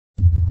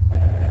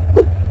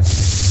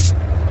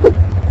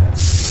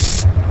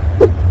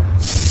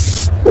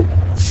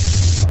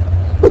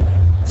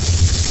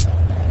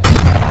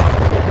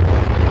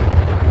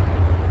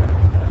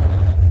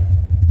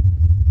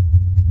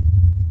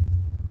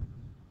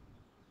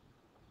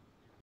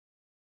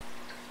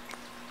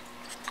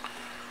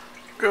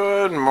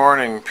Good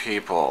morning,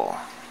 people.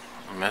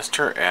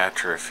 Mr.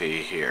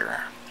 Atrophy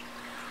here.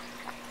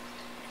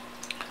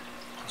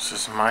 This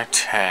is my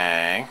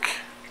tank.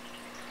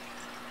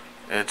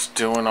 It's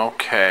doing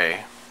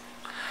okay.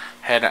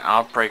 Had an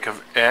outbreak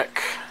of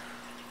ick.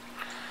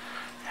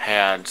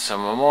 Had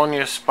some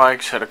ammonia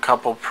spikes, had a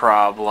couple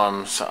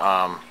problems.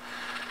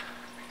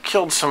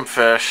 Killed some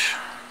fish.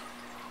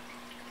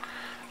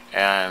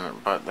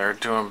 But they're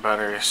doing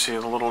better. You see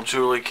the little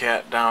Julie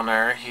cat down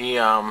there.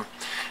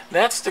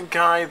 That's the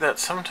guy that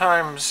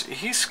sometimes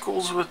he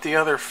schools with the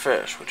other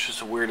fish, which is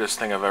the weirdest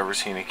thing I've ever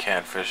seen a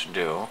catfish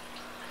do.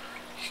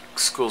 He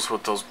schools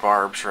with those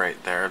barbs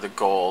right there, the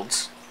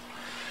golds.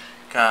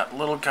 Got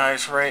little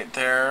guys right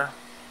there.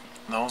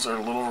 Those are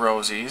little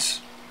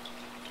rosies.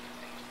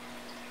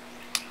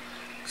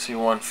 See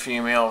one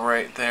female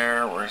right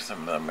there. Where's the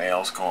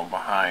male's going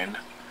behind?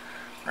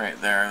 Right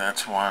there,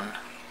 that's one.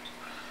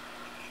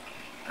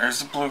 There's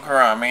the blue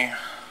gourami.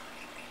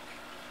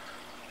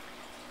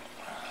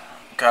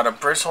 Got a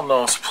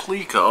bristlenose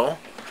plico,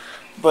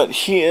 but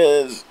he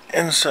is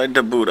inside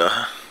the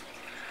Buddha.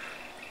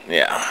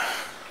 Yeah.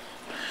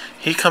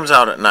 He comes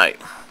out at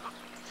night.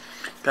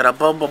 Got a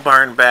bubble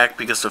barn back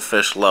because the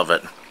fish love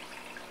it.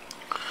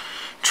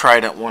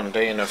 Tried it one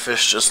day and the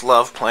fish just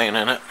love playing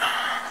in it.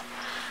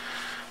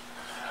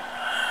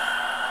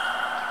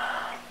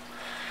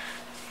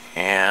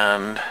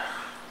 And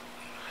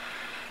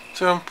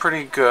doing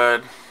pretty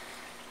good.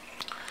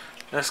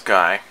 This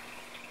guy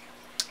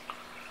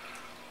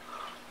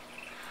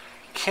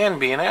can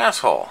be an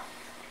asshole.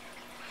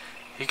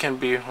 He can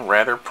be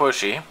rather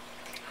pushy,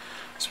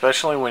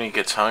 especially when he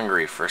gets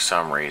hungry for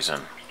some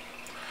reason.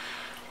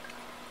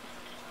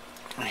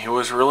 He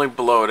was really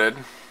bloated,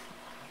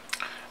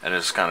 and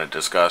it's kind of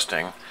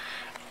disgusting,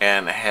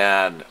 and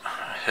had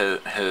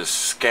his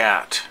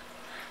scat,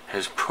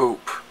 his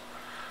poop,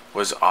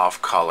 was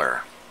off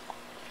color.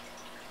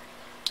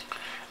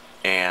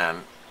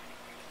 And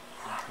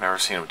I've never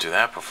seen him do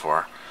that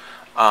before.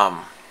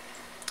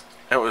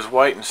 It was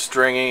white and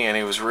stringy, and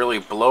he was really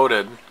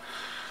bloated,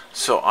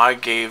 so I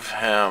gave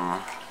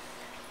him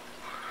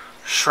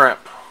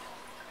shrimp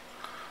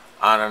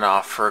on and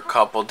off for a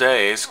couple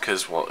days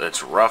because, well,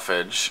 it's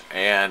roughage,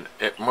 and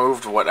it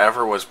moved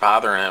whatever was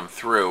bothering him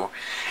through,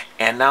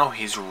 and now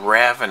he's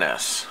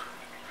ravenous.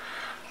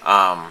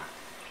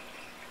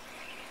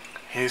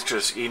 He's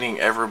just eating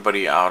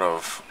everybody out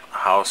of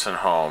house and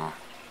home.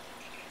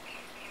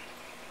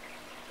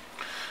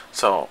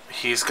 So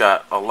he's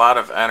got a lot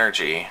of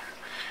energy.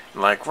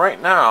 Like right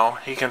now,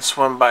 he can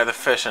swim by the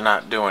fish and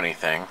not do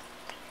anything.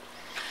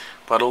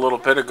 But a little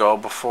bit ago,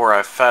 before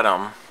I fed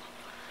him,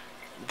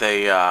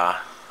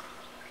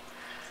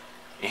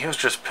 he was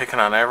just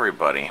picking on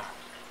everybody.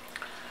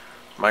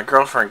 My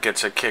girlfriend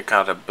gets a kick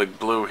out of Big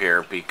Blue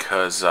here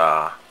because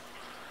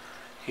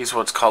he's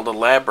what's called a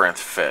labyrinth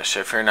fish.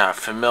 If you're not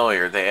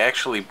familiar, they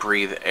actually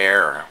breathe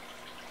air.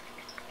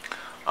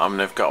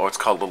 They've got what's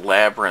called a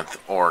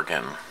labyrinth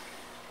organ.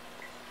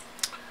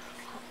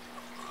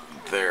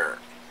 There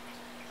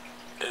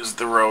is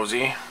the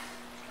Rosie.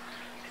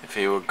 If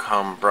he would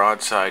come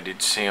broadside,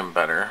 you'd see him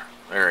better.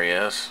 There he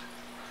is.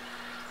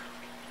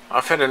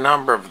 I've had a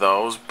number of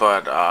those,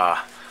 but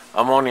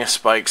ammonia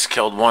spikes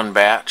killed one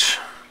batch,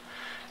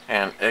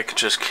 and it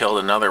just killed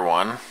another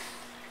one.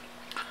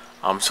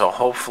 So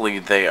hopefully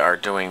they are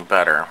doing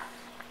better.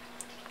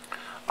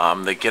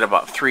 They get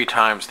about 3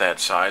 times that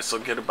size. They'll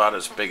get about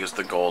as big as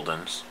the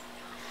Goldens.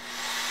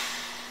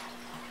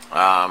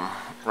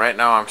 Right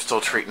now I'm still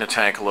treating the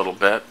tank a little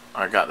bit.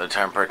 I got the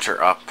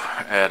temperature up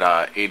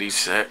at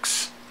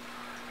 86.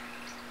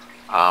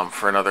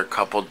 For another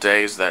couple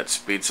days. That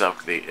speeds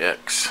up the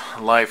icks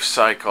life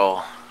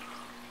cycle.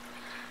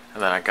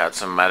 And then I got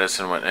some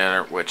medicine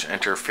which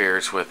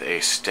interferes with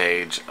a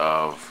stage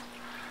of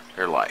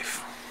their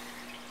life.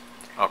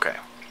 Okay.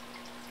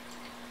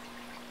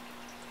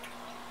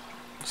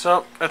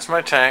 So, that's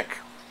my tank.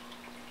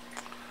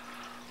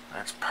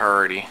 That's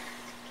purty.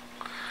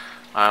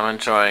 I'm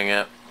enjoying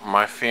it.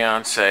 My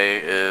fiance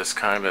is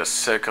kind of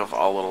sick of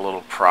all the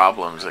little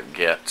problems it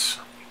gets.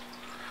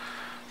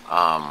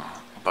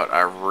 But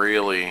I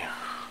really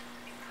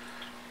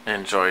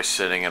enjoy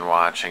sitting and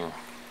watching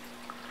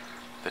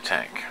the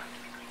tank.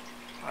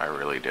 I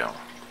really do.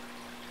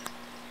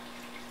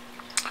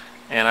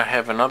 And I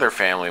have another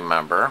family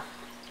member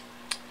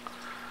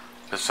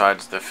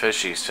besides the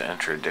fishies to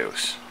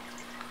introduce.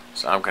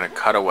 So I'm going to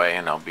cut away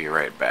and I'll be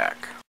right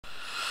back.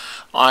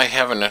 I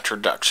have an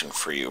introduction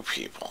for you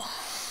people.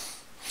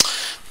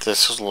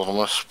 This is Little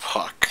Miss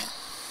Puck.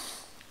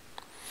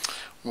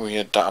 We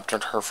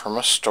adopted her from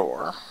a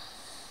store.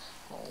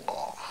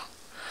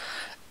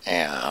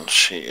 And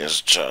she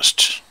is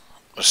just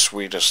the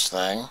sweetest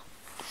thing.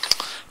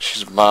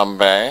 She's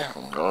Bombay.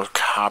 Those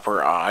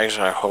copper eyes,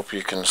 I hope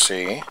you can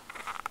see.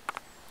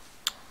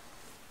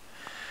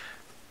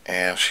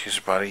 And she's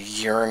about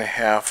 1.5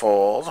 years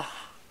old.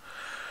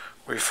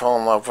 We fell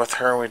in love with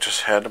her and we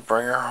just had to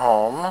bring her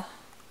home.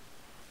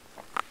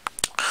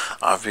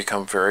 I've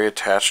become very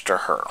attached to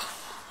her.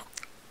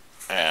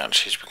 And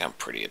she's become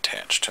pretty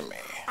attached to me.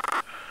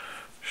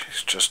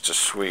 She's just a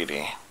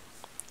sweetie.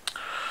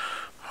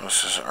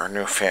 This is our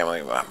new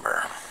family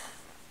member.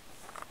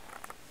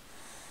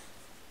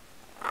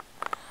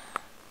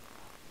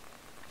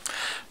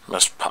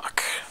 Miss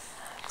Puck.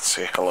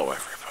 Say hello,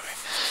 everybody.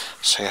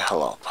 Say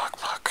hello, Puck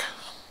Puck.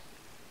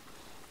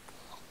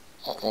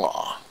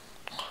 Aw.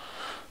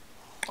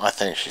 I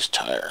think she's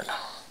tired.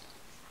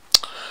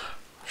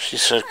 She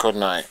said good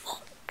night.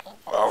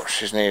 Oh,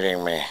 she's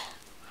needing me.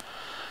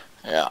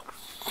 Yeah,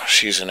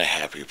 she's in a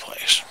happy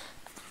place.